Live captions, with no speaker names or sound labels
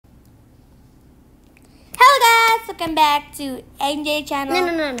welcome back to MJ channel.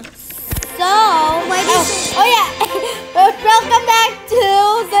 No. So, oh yeah, welcome back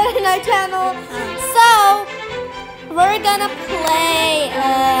to Saturday channel. So, we're gonna play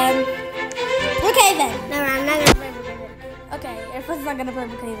Brookhaven. No, I'm not gonna play Brookhaven. Okay, Irfan's not gonna play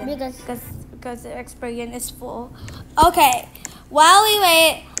Brookhaven because the experience is full. Okay, while we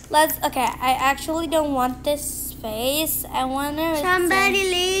wait, I actually don't want this face. I wanna. Somebody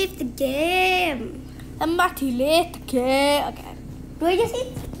leave the game. Somebody leave the game. Okay. Do I just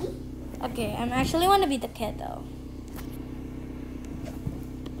eat? Okay, I actually want to be the kid though.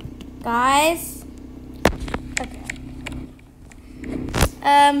 Guys. Okay.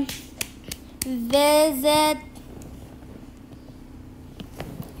 Visit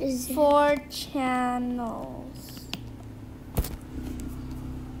 4 channels.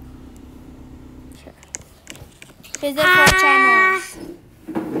 Sure. Visit 4 channels.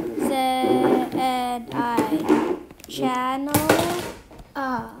 Channel.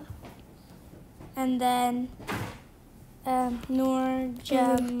 And then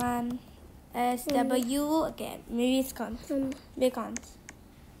Nurjaman SW. Okay, maybe it's cons. Maybe cons.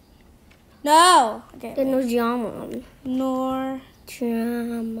 No. Okay. The Nurjaman. Nurjaman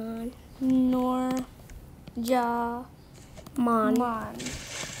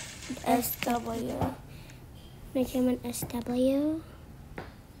SW. Nurjaman SW.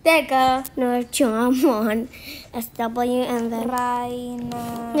 There you go. Nurjaman SW and then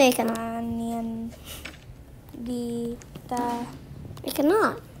Raina. No, you cannot. Dita. I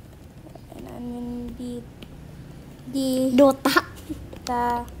cannot. Di Dota.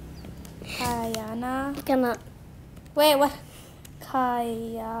 Ta Kayana. I cannot. Wait, what?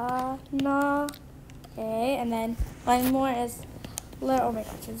 Kayana. Okay, and then one more is oh my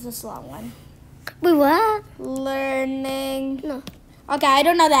gosh, it's this long one. Wait, what? Learning. No. Okay, I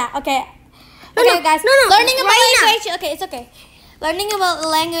don't know that. Okay. No, Guys. no. Learning about Right now. language. Okay, it's okay. Learning about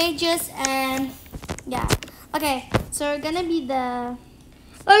languages and yeah. Okay, so we're gonna be the.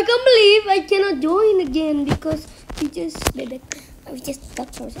 I can't believe I cannot join again because we just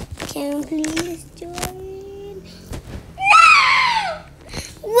stuck for a second. Can you please join? No!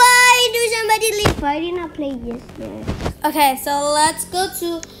 Why do somebody leave? Why did not play yesterday? Okay, so let's go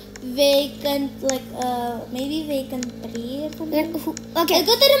to vacant, maybe vacant 3 or something. Okay. Let's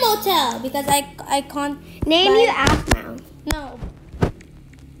go to the motel because I can't. Name your app now. No.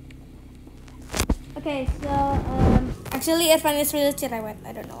 Okay, so actually Irfan is really cerewet.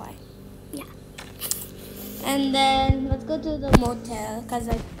 I don't know why. Yeah. And then let's go to the motel because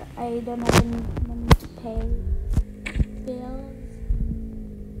I don't have any money to pay bills.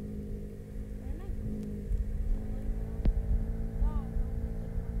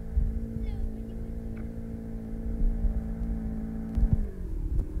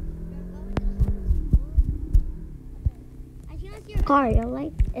 Car, you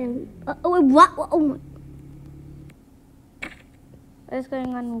like what? Oh my! What is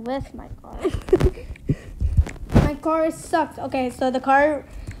going on with my car? My car sucks. Okay, so the car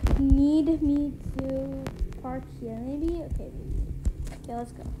need me to park here. Maybe okay. Okay,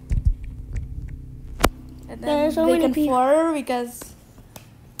 let's go. And then There's so many people. 4 because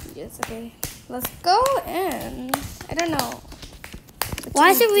yes. Okay, let's go in. I don't know. Why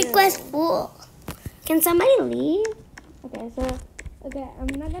is the request full? Can somebody leave? Okay, so I'm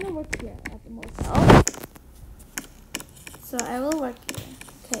not gonna work here at the motel. So I will work here.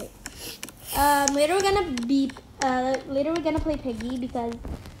 Okay. Later we're gonna play Piggy because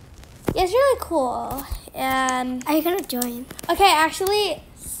yeah, it's really cool. And Are you gonna join? okay, actually,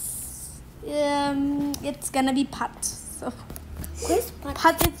 it's gonna be Pat. So Where's Pat?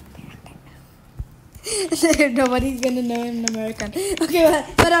 Pat is nobody's gonna know I'm American. Okay,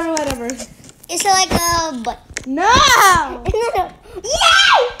 whatever. It's like a butt. No.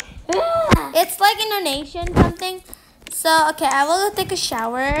 Yay! It's like Indonesian something. So okay, I will take a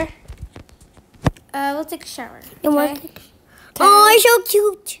shower. I will take a shower. Okay? Oh, it's so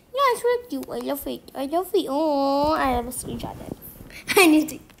cute. Yeah, it's really cute. I love it. Oh, I have a screenshot it. I need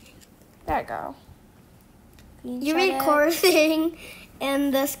to. There I go. You're recording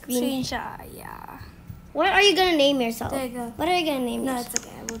and the screen. Screenshot, yeah. What are you gonna name yourself? There you go. What are you gonna name No, yourself? it's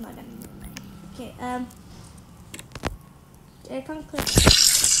okay. I will not gonna name it. Okay, I can't click. Okay,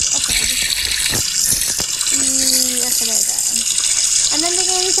 okay, there you go. And then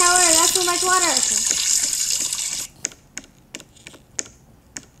taking a shower. That's too much water. Okay.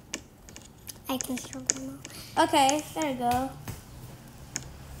 I can struggle now. Okay, there you go.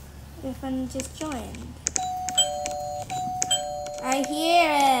 Irfan just joined. I hear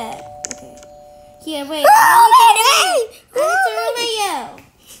it. Okay. Here, wait. I need to relay you.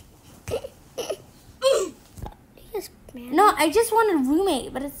 I just want a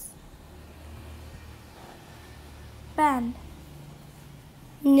roommate, but it's banned.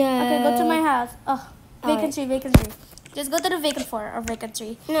 No. Okay, go to my house. Oh, vacancy, vacancy. Just go to the vacant floor or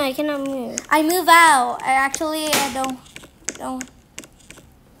vacancy. No, I cannot move. I move out. I don't.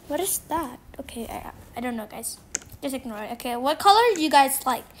 What is that? Okay, I don't know, guys. Just ignore it. Okay, what color do you guys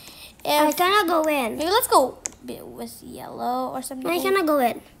like? I cannot go in. Maybe let's go with yellow or something. I cannot go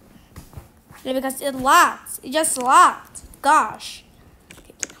in. Yeah, because it locked. It just locked. Gosh.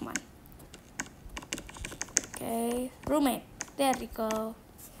 Okay, come on. Okay, roommate. There we go.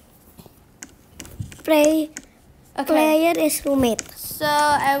 Okay. Okay. Player is roommate. So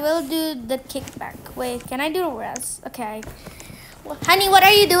I will do the kickback. Wait, can I do the rest? Okay. Well, honey, what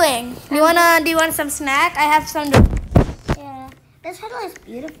are you doing? Do you want some snack? I have some. Yeah. This hotel is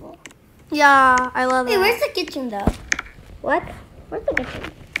beautiful. Yeah, I love it. Wait, where's the kitchen though? What? Where's the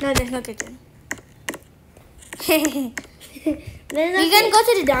kitchen? No, there's no kitchen. You can go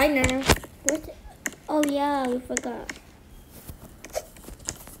to the diner. Where's the... Oh yeah, we forgot.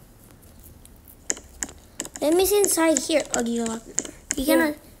 Let me see inside here. Oh, you locked it. You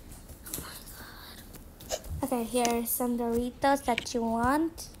cannot. Okay, here's some Doritos that you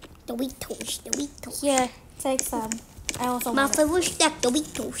want. Doritos. Here, take some. I also My want it. favorite snack,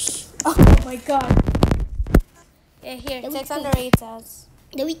 Doritos. Oh my god. Yeah, here, take some Doritos.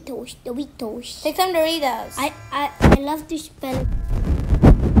 Doritos. Take some Doritos. I love to spell it.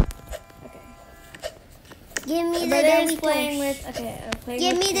 Okay. Give me the Brother is playing Doritos. with. Okay, I'm playing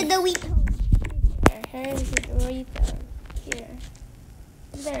Give with me the Doritos. Here's the Doritos. Here.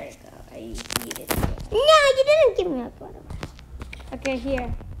 There you go. I eat it. No, you didn't give me a bottle. Okay,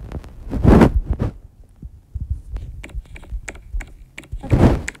 here.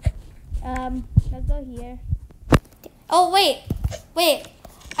 Okay. Let's go here. Oh wait.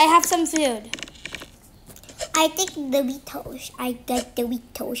 I have some food. I take Doritos. I got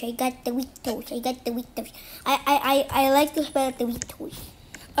Doritos. I like to spell Doritos.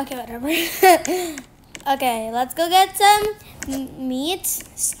 Okay, whatever. Okay, let's go get some meat,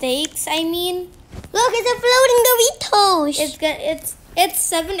 steaks. I mean, Look, it's a floating Doritos. it's good. It's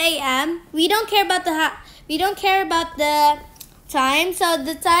 7 a.m. We don't care about the time. So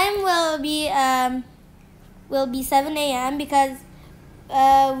the time will be 7 a.m. because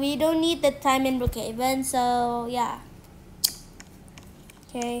we don't need the time in Brookhaven. So yeah.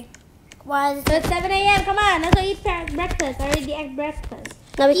 Okay. Why is So it's 7 a.m. Come on, let's go eat breakfast. I already ate breakfast.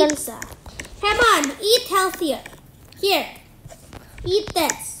 No, we can. Pizza. Come on, eat healthier. Here, eat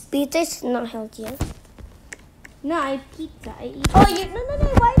this. Pizza is not healthier. No, I eat pizza. I eat. Oh, you no.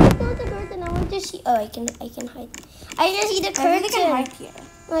 Why did you close the curtain? I want to see. Oh, I can hide. I can see the I curtain. really can hide here.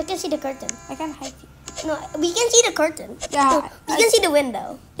 No, I can see the curtain. I can hide here. No, we can see the curtain. Yeah, You can see the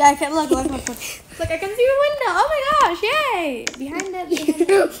window. Yeah, I can look. Look. Look, I can see the window. Oh my gosh! Yay! Behind it.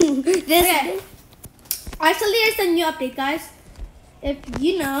 This. Okay. Actually, there's a new update, guys. If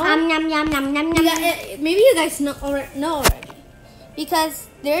you know, Yum. maybe you guys know already, because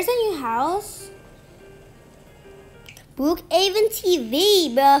there's a new house. Brookhaven TV,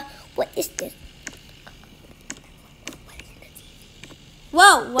 bro. What is this?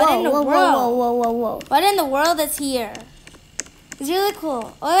 Whoa! What in the world? Whoa. What in the world is here? It's really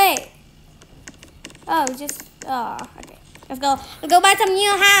cool. Oh wait. Okay. Let's go buy some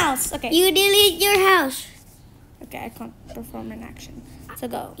new house. Okay. You delete your house. Okay, I can't perform an action. So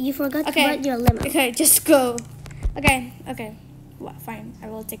go. You forgot Okay. to put your limo. Okay, just go. Okay. Well, fine. I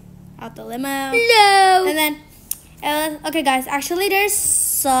will take out the limo. No. And then, okay, guys. Actually, there's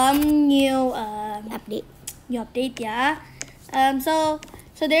some new Update. yeah. So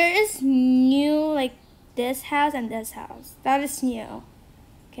there is new like this house and this house. That is new.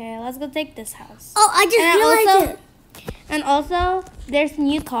 Okay, let's go take this house. Oh, I just realized it. And also, there's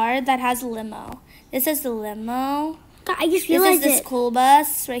new car that has limo. This is the limo. God, I just This is realized the it. school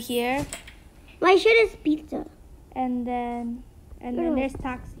bus right here. My shirt is pizza. And then there's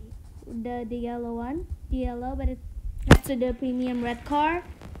taxi. The yellow one. The yellow, but it's next to the premium red car.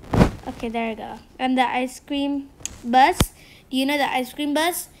 Okay, there you go. And the ice cream bus. Do you know the ice cream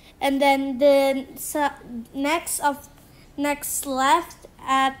bus? And then the next left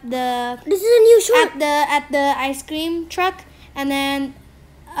at the This is a new shirt. at the ice cream truck, and then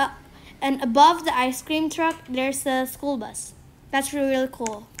and above the ice cream truck there's a school bus. That's really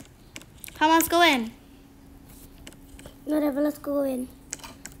cool. Come on, let's go in. Whatever, let's go in.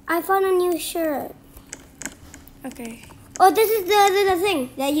 I found a new shirt. Okay. Oh, this is the thing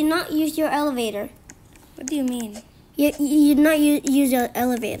that you not use your elevator. What do you mean? You not use your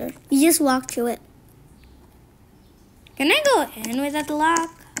elevator. You just walk through it. Can I go in without the lock?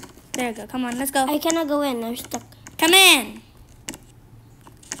 There you go. Come on, let's go. I cannot go in. I'm stuck. Come in.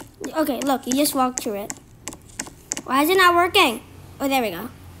 Okay, look, you just walk through it. Why is it not working? Oh, there we go.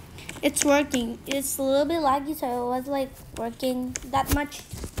 It's working. It's a little bit laggy, so it was like working that much.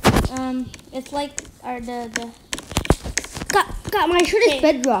 It's like the. God, my shirt is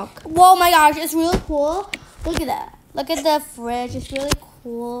bedrock. Whoa, my gosh, it's really cool. Look at that. Look at the fridge. It's really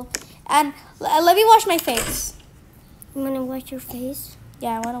cool. And let me wash my face. You wanna wash your face?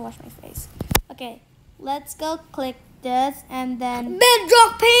 Yeah, I want to wash my face. Okay, let's go click this and then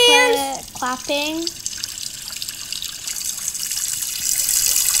Bedrock pants! clapping.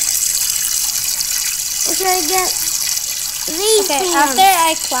 What should I get? These Okay, pants. after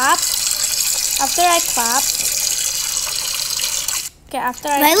I clap. Okay, after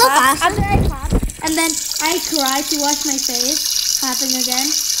I clap, and then I try to wash my face. Clapping again.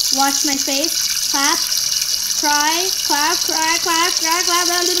 Wash my face. Clap. Cry. Clap. Cry. Clap. Cry. Clap.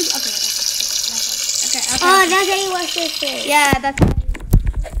 Okay. Oh, that's how you wash your face. Yeah, that's.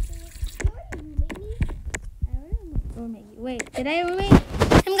 Wait, did I roommate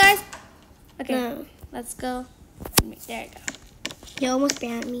him, guys? Okay, No. let's go. There you go. You almost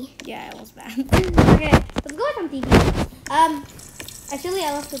banned me. Yeah, I was bad. Okay, let's go with some TV. Actually,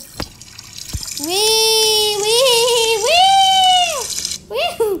 I left it. Wee.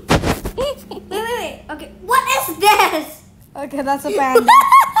 Wait. Okay, What is this? okay, that's a panda.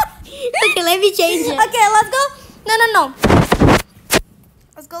 Okay, let me change it. Okay, let's go. No.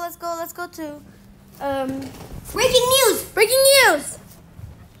 Let's go to Breaking news! breaking news.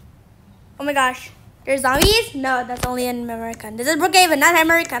 Oh my gosh, there's zombies? No, that's only in American. This is Brookhaven, not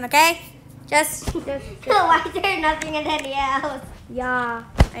American. Okay, just. Why is there nothing in any else? Yeah,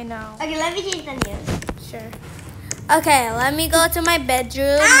 I know. Okay, let me change the news. Sure. Okay, let me go to my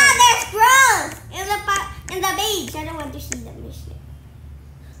bedroom. There's squirrels in the beach. I don't want to see them.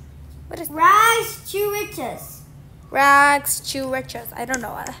 What is Rags to riches. rags to riches? I don't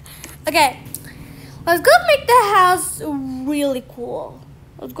know. Okay, let's go make the house really cool.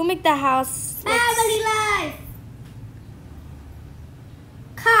 Let's go make the house. Family life.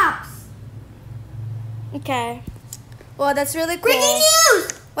 Cops. Okay. Well, that's really cool. Breaking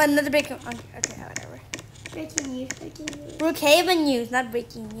news. Well, another breaking. Okay, whatever. Breaking news. Brookhaven news, not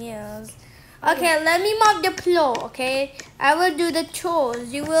breaking news. Okay, let me mop the floor, okay? I will do the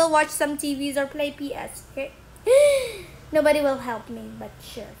chores. You will watch some TVs or play PS, okay? Nobody will help me, but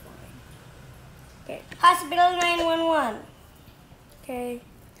sure, fine. Okay, Hospital 911. okay.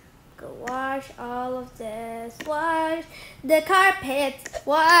 Go wash all of this. Wash the carpet.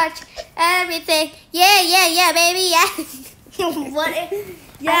 Wash everything. Yeah, baby, yeah. What if?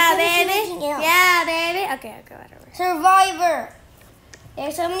 Yeah, I said baby. something else. Yeah, baby. Okay, whatever. Survivor.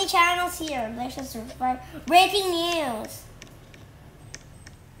 There's so many channels here. There's a Survivor. Breaking news.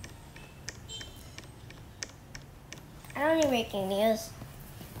 I don't need breaking news.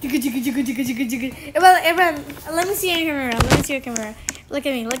 Well, everyone, let me see your camera. Look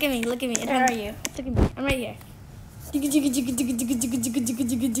at me. Where are you? Look at me. I'm right here.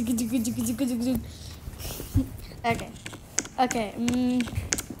 Okay.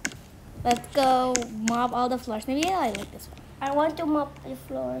 Let's go mop all the floors. Maybe I like this one. I want to mop the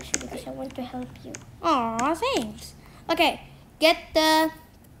floors because I want to help you. Aw, thanks. Okay,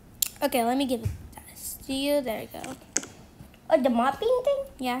 okay, let me give it this to you. There you go. Oh, the mopping thing?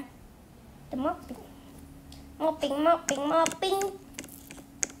 Yeah. The mopping. Mopping.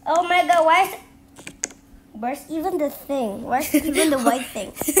 Oh my god, where's even the thing? Where's even the white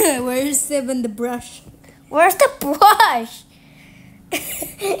thing? Where's even the brush? Where's the brush?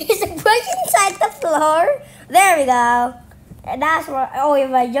 Is the brush inside the floor? There we go. And that's where, oh,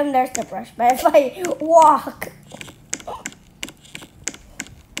 if I jump, there's the brush. But if I walk,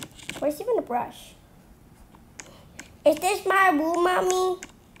 where's even the brush? Is this my room, mommy?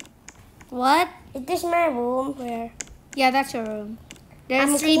 What? Is this my room? Where? Yeah, that's your room. There's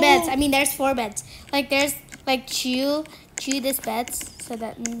I'm 3 cleaning. beds. I mean, there's 4 beds. Like, there's like two this beds. So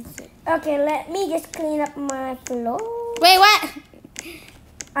that means. Okay, let me just clean up my floor. Wait, what?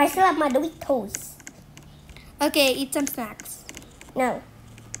 I still have my Doritos. Okay, eat some snacks. No,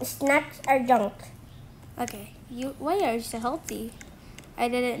 snacks are junk. Okay, why are you so healthy? I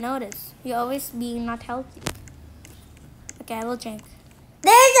didn't notice. You always being not healthy. Okay, I will drink.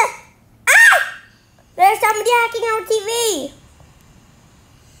 There's somebody hacking our TV.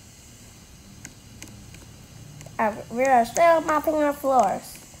 We are still mopping our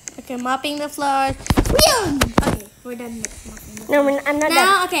floors. Okay, mopping the floors. Okay, we're done with mopping the floors. No, I'm not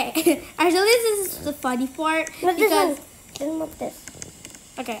Now, done. okay. Actually, this is the funny part. Not this because one. Just mop this.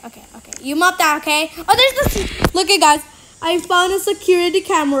 Okay. You mop that, okay? Oh, there's this. Look, guys. I found a security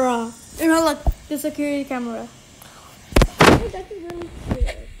camera. Look, the security camera. Oh, that is really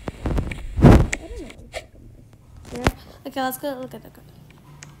weird. here. Okay, let's go look at the car.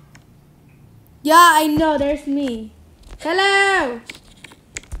 Yeah, I know. There's me. Hello.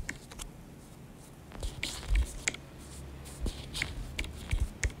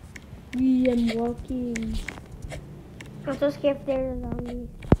 We am walking. I'm so scared if there's a zombie.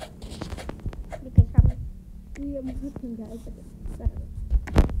 Because We am walking, guys.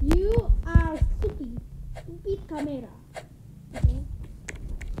 You are stupid. Stupid camera. Okay.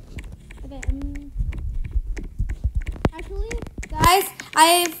 Okay. Actually, guys,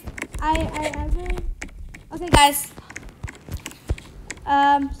 Okay, guys.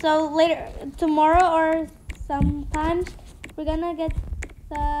 So later, tomorrow or sometimes, we're gonna get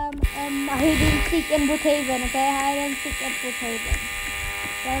some hide and seek in Brookhaven. Okay, hide and seek in Brookhaven.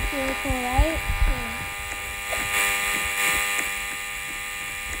 That's really cool, right? Yeah.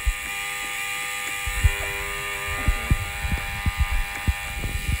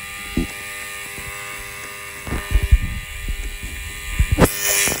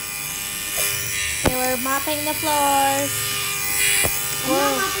 We're mopping the floors.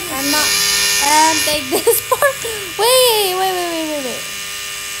 Whoa, I'm not. And take this part. Wait.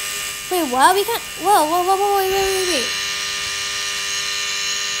 Wait, what? We can't. Whoa, wait.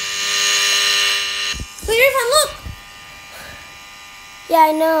 Wait, Irfan, look. yeah,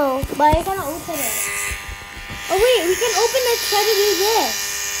 I know, but I cannot open it. Oh wait, we can open it. Try to do this.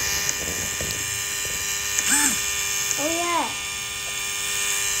 Oh yeah.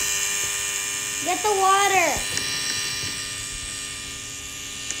 Get the water.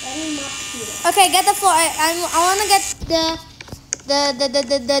 Let me mop here. Okay, get the floor. I wanna get the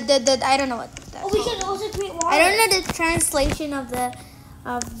I don't know what. Oh, we should also create water. I don't know the translation of the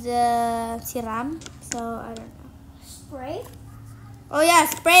siram, so I don't know. Spray? Oh yeah,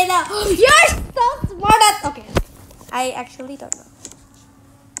 spray that. You're so smart at. Okay, I actually don't know.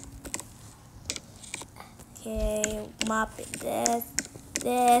 Okay, mop it.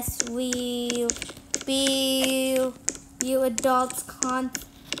 This you adults can't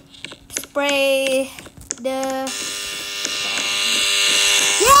spray the.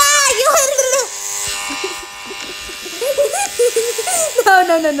 Yeah, you.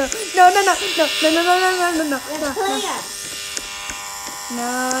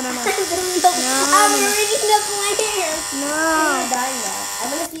 No. I'm reading the flame. No. I'm done now. I'm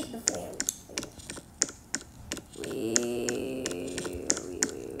gonna feed the flame.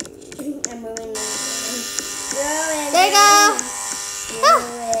 I'm moving. There you go.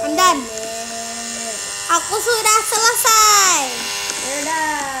 I'm done. Aku sudah selesai. We're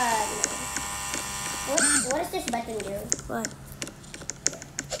done. What does this button do? What?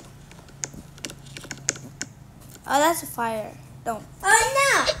 Oh, that's a fire. Don't. Oh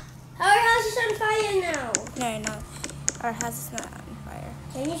no! Our house is on fire now. No. Our house is not on fire.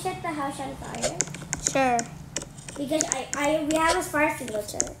 Can you set the house on fire? Sure. Because we have a fire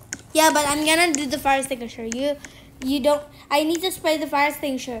extinguisher. Yeah, but I'm gonna do the fire extinguisher. You don't. I need to spray the fire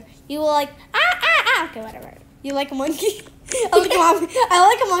extinguisher. You will like ah. Okay, whatever. You like a monkey? I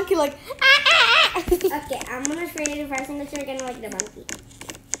like a monkey like ah. Okay, I'm gonna spray the fire extinguisher again like the monkey.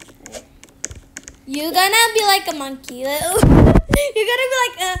 You're gonna be like a monkey. You're gonna be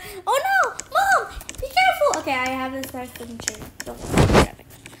like, oh no, Mom, be careful. Okay, I have this fire extinguisher. So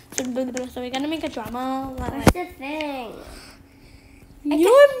we're gonna make a drama. What's the thing?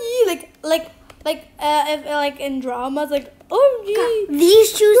 Like in dramas, like OMG,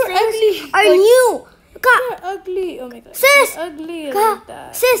 These two things are new. You're ugly. Oh my god, Sis, you're ugly like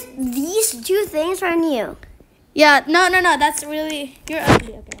that. Sis, these two things are new. Yeah, no. That's really you're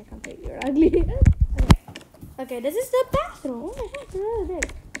ugly. Okay, I can't say you're ugly. Okay, this is the bathroom. Oh my god, it's really big.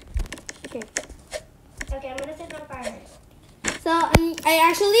 Okay. Okay, I'm gonna set on fire. So I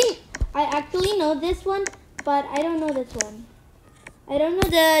actually know this one, but I don't know this one. I don't know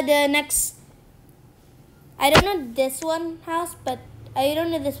the next. I don't know this one house, but I don't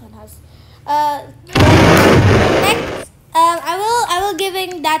know this one house. Next, I will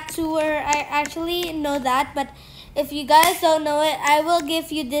giving that tour. I actually know that, but if you guys don't know it, I will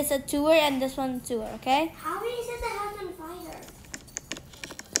give you this a tour and this one a tour. Okay? How will you set the house on fire?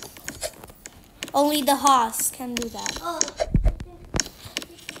 Only the house can do that. Oh.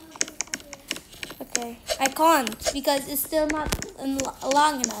 Okay, I can't because it's still not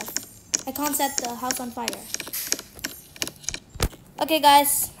long enough. I can't set the house on fire. Okay,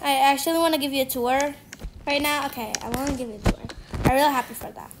 guys, I actually want to give you a tour right now. Okay, I want to give you a tour. I'm really happy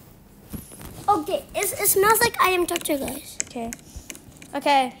for that. Okay, it smells like I am torture, guys.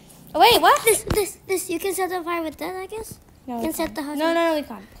 Okay. Oh, wait, what? This. You can set the fire with that, I guess. No, You can set the house. No, we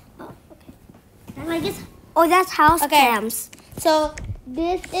can't. Oh, okay. And I guess. Oh, that's house cams. So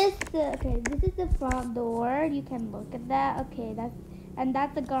this is the front door. You can look at that. Okay,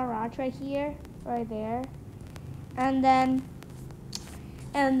 that's the garage right here, right there. And then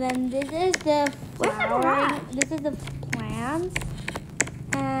this is the flowering. This is the plants.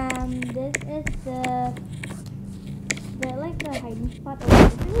 And this is the like the hiding spot. Oh,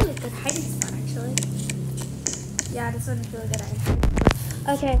 this is a really good hiding spot actually. Yeah, this one is really good hiding spot.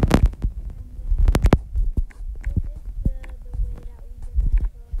 Okay.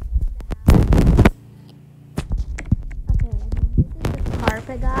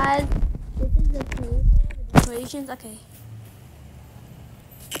 Carpet, guys. This is the table, the decorations. Okay.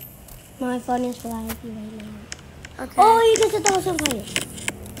 My phone is live right now. Okay. Oh, you can set some fire.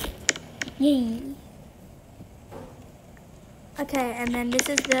 Yay. Okay, and then this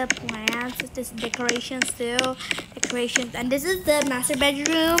is the plants. This is decorations too. Decorations, and this is the master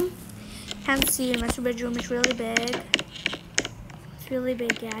bedroom. Can't see the master bedroom. It's really big. It's really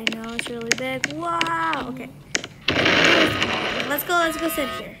big. Yeah, I know. It's really big. Wow. Okay. Let's go sit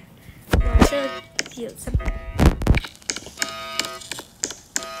here. Well, it's really cute.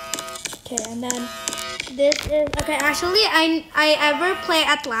 Okay, and then this is okay. Actually, I ever play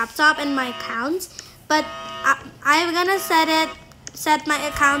at laptop in my account, but I'm gonna set my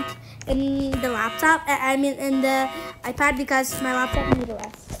account in the laptop. I mean in the iPad because my laptop needs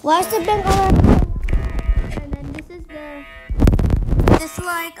less. What's the big one? And then this is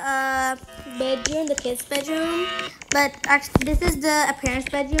like a bedroom, the kids' bedroom. But actually, this is the parents'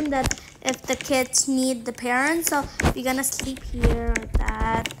 bedroom. That if the kids need the parents, so we're gonna sleep here like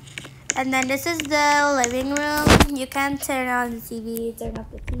that. And then this is the living room. You can turn on the TV, turn off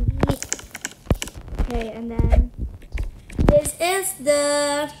the TV. Okay, and then this is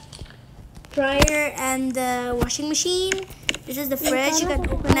the dryer and the washing machine. This is the fridge. You can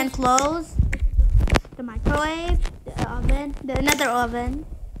open and close. The microwave, the oven, another oven.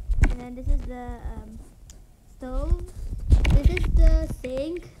 And then this is the stove. This is the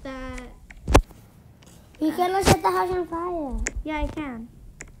sink that... You cannot set the house on fire. Yeah, I can.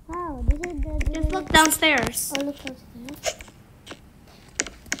 Wow, this is the... Just look downstairs. Oh, look downstairs.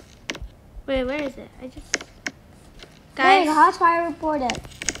 Wait, where is it? I just... Hey, Guys. the house fire reported.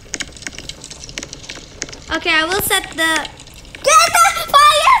 Okay, I will set the... Get the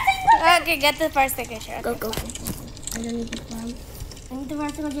fire! Okay, get the fire extinguisher. Okay. Go. I don't need the fire. I need the fire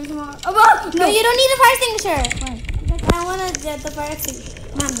extinguisher tomorrow. Oh, no, you don't need the fire extinguisher. Why? I want to get the fire extinguisher.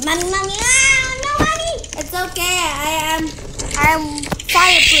 Mommy. Ah, no money. It's okay. I'm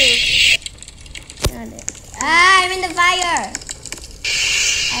fireproof. I'm in the fire.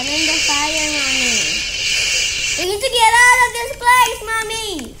 I'm in the fire, mommy. We need to get out of this place,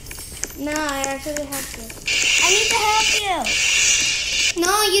 mommy. No, I actually have to. I need to help you.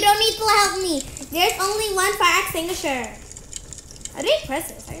 No, you don't need to help me. There's only one fire extinguisher. I didn't press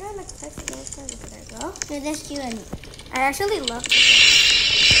this. I gotta press it. There you go. No, that's you, Annie. I actually love it.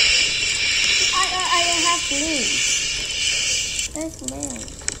 I don't have blue. That's blue.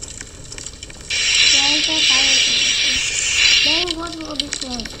 Why is that fire extinguisher? Then what will be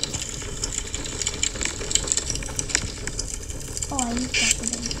closed? Oh, I need that for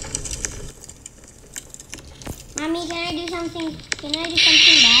them. Mommy, can I do something? Can I do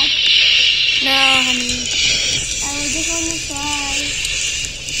something bad? No, honey. I just want to try.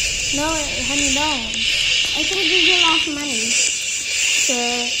 No, honey, no. I can give you lots of money.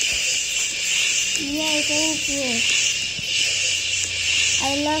 Sure. Yay, thank you. I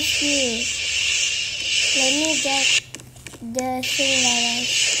love you. Let me get the thing that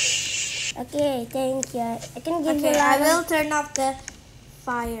okay, thank you. I can give you Okay, a I lot will of... turn off the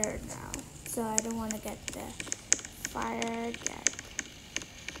fire now. So I don't want to get the fire yet.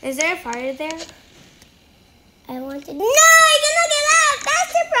 Is there a fire there? I want to... No, I cannot get out.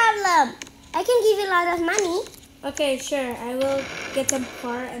 That's the problem. I can give you a lot of money. Okay, sure. I will get some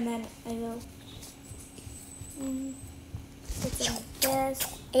fire and then I will put some like this.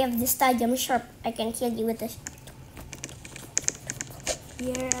 I have this jump sharp. I can kill you with this.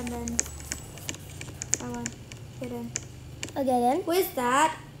 Here and then I want get in. Okay then. Who is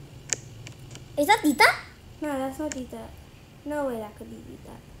that? Is that Tita? No, that's not Tita. No way that could be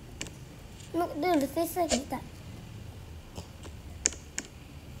Tita. Look, dude, the face like Tita.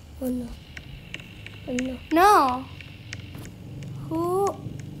 Oh no. Oh no. No. Who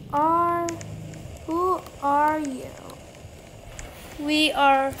are you? We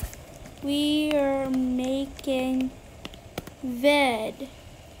are making vid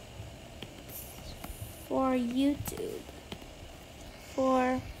for YouTube.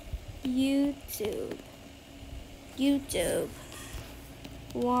 YouTube.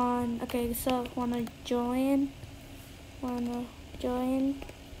 Okay, so wanna join? join.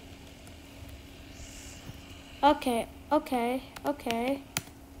 Okay. Okay.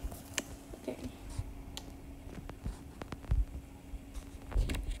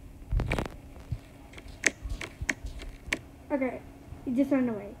 Okay, you just ran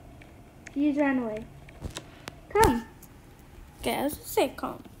away. You just ran away. Come. Okay, I was just say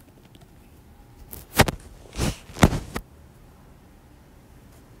come.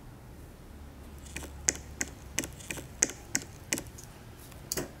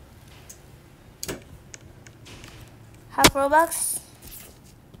 Have Robux?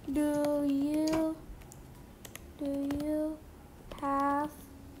 Do you have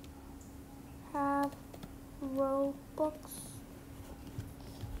Robux?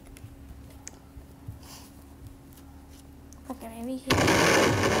 Okay, maybe here.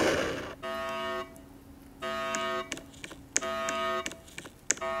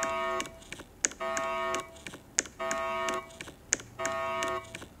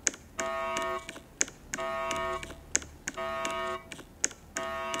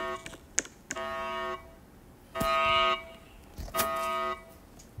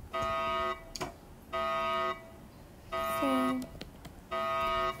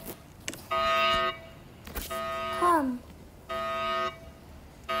 Come.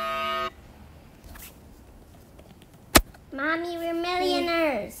 Mommy, we're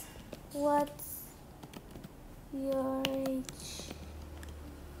millionaires. What's your age?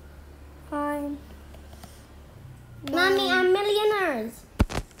 I'm Mommy, I'm millionaires.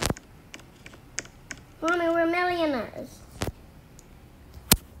 Mommy, we're millionaires.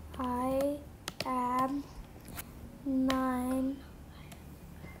 I am 9.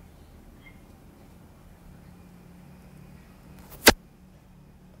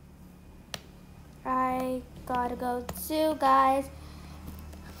 I gotta go too, guys.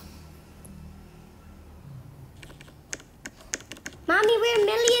 Mommy, we're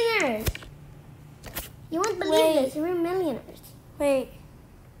millionaires. You won't believe this. We're millionaires. Wait.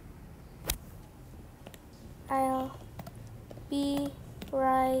 I'll be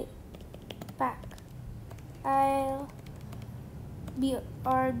right back. I'll be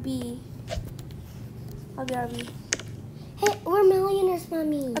RB. I'll be RB. Hey, we're millionaires,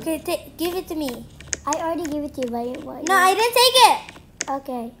 Mommy. Okay, give it to me. I already gave it to you, but what? No, I didn't take it.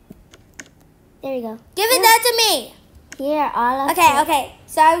 Okay. There you go. Give it that to me. Here, all of Okay, it. okay.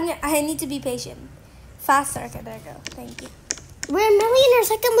 So I need to be patient. Faster. Okay, there you go. Thank you. We're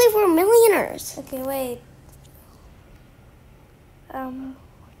millionaires. I can't believe we're millionaires. Okay, wait.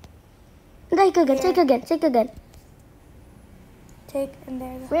 Take again. Take again. Take again. Take and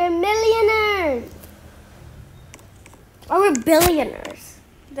there you go. We're millionaires. Or we're billionaires.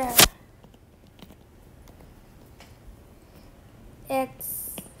 There.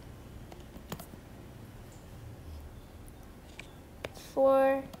 It's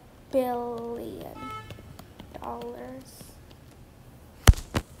 $4 billion. I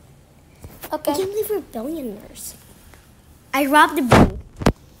Okay. can't believe we're billionaires. I robbed the bank.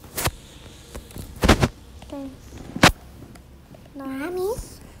 Thanks. Mommy?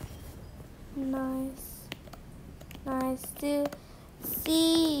 Nice to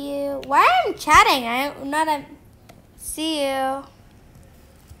see you. Why am I chatting? I'm not a see you.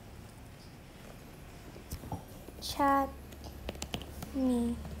 Chat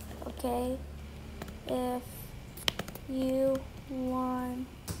me, okay? If you want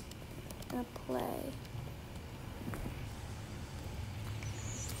to play.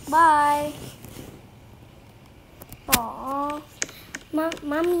 Bye. Aww.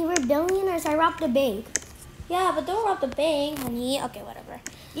 Mommy, we're billionaires. I robbed the bank. Yeah, but don't rob the bank, honey. Okay, whatever.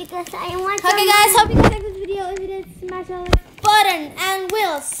 Because I want Okay, guys, hope you guys like this video. If you did, smash that like button, and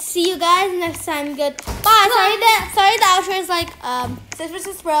we'll see you guys next time. Goodbye. Sorry, the outro is like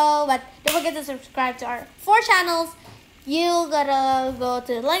 6 Pro, but don't forget to subscribe to our 4 channels. You gotta go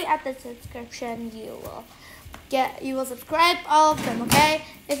to the link at the description. You will subscribe all of them. Okay,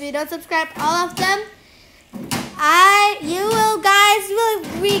 if you don't subscribe all of them, you guys will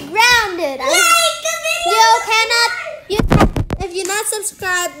be grounded. If you're not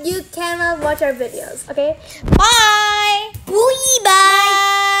subscribed, you cannot watch our videos. Okay, bye.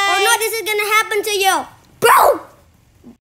 Bye. Or not, this is gonna happen to you, bro.